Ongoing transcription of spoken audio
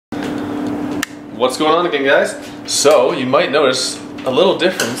What's going on again, guys? So you might notice a little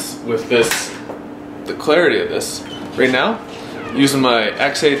difference with the clarity of this. Right now, using my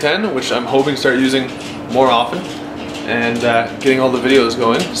XA10, which I'm hoping to start using more often, and getting all the videos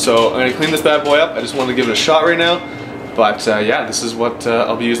going. So I'm gonna clean this bad boy up. I just wanted to give it a shot right now. But yeah, this is what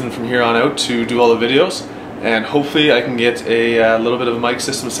I'll be using from here on out to do all the videos. And hopefully I can get a little bit of a mic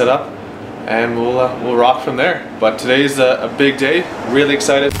system set up, and we'll rock from there. But today's a big day, really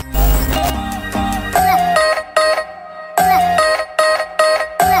excited.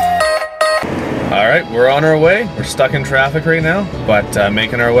 Alright, we're on our way. We're stuck in traffic right now, but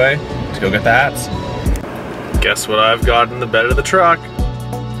making our way to go get the hats. Guess what I've got in the bed of the truck?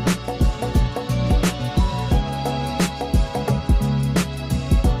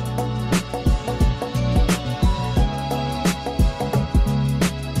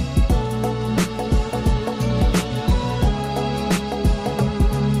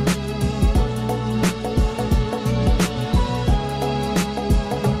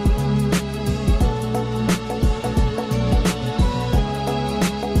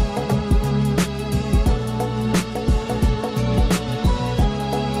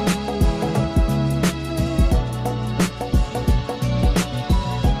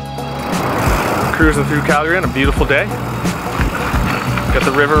 Cruising through Calgary on a beautiful day. Got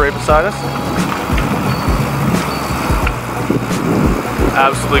the river right beside us.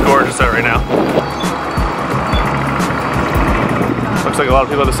 Absolutely gorgeous out right now. Looks like a lot of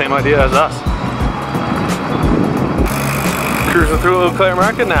people have the same idea as us. Cruising through Eau Claire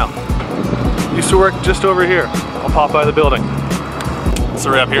Market now. Used to work just over here. I'll pop by the building. So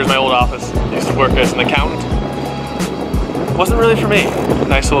right up here's my old office. Used to work as an accountant. Wasn't really for me.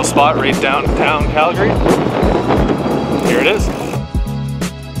 Nice little spot right downtown Calgary. Here it is.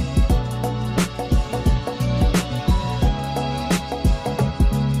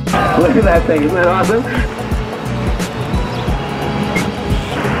 Look at that thing, isn't that awesome?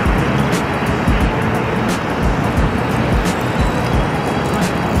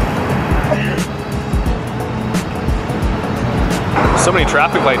 So many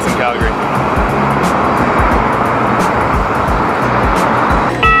traffic lights in Calgary.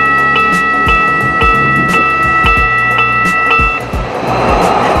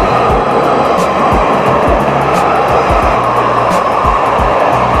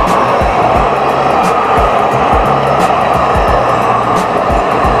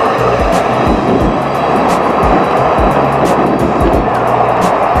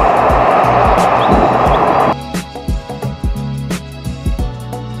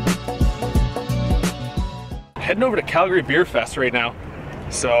 Heading over to Calgary Beer Fest right now.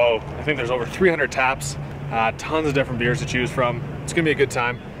 So I think there's over 300 taps, tons of different beers to choose from. It's gonna be a good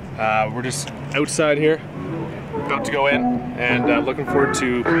time. We're just outside here, about to go in, and looking forward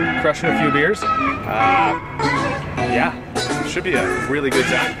to crushing a few beers. Yeah, should be a really good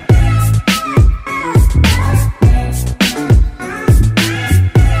time.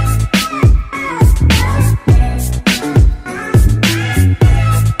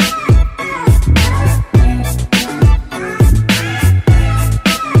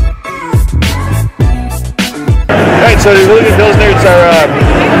 So the Really Good Pilsner, it's our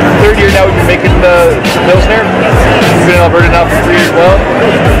third year now we've been making the Pilsner. We've been in Alberta now for 3 years as well.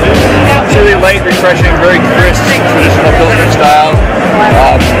 It's really light, refreshing, very crisp, traditional Pilsner style.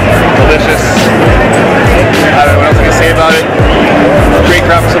 Delicious. I don't know what else I can say about it. Great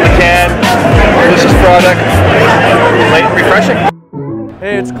craftness on the can. Delicious product. Light and refreshing.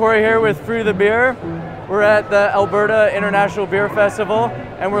 Hey, it's Corey here with Free the Beer. We're at the Alberta International Beer Festival,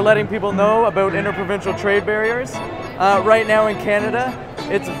 and we're letting people know about interprovincial trade barriers. Right now in Canada,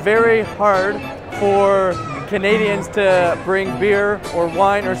 it's very hard for Canadians to bring beer or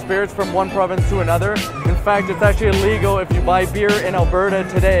wine or spirits from one province to another. In fact, it's actually illegal if you buy beer in Alberta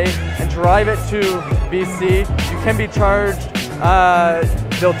today and drive it to BC. You can be charged.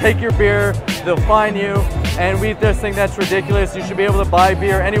 They'll take your beer, they'll fine you, and we just think that's ridiculous. You should be able to buy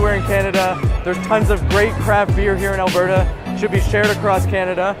beer anywhere in Canada. There's tons of great craft beer here in Alberta. It should be shared across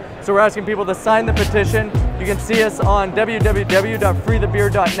Canada. So we're asking people to sign the petition. You can see us on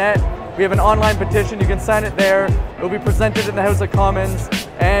www.freethebeer.net. We have an online petition, you can sign it there. It will be presented in the House of Commons,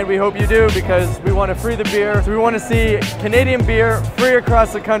 and we hope you do because we want to free the beer. So we want to see Canadian beer free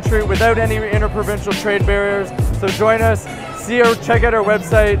across the country without any interprovincial trade barriers. So join us, check out our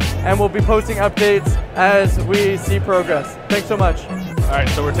website, and we'll be posting updates as we see progress. Thanks so much. All right,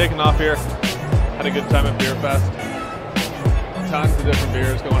 so we're taking off here. Had a good time at Beer Fest. Tons of different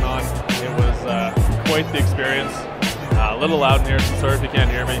beers going on. It was quite the experience. A little loud in here, so sorry if you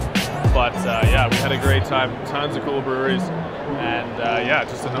can't hear me. But yeah, we had a great time. Tons of cool breweries, and yeah,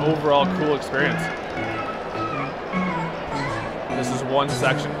 just an overall cool experience. This is one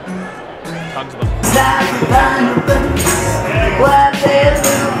section. Tons of them.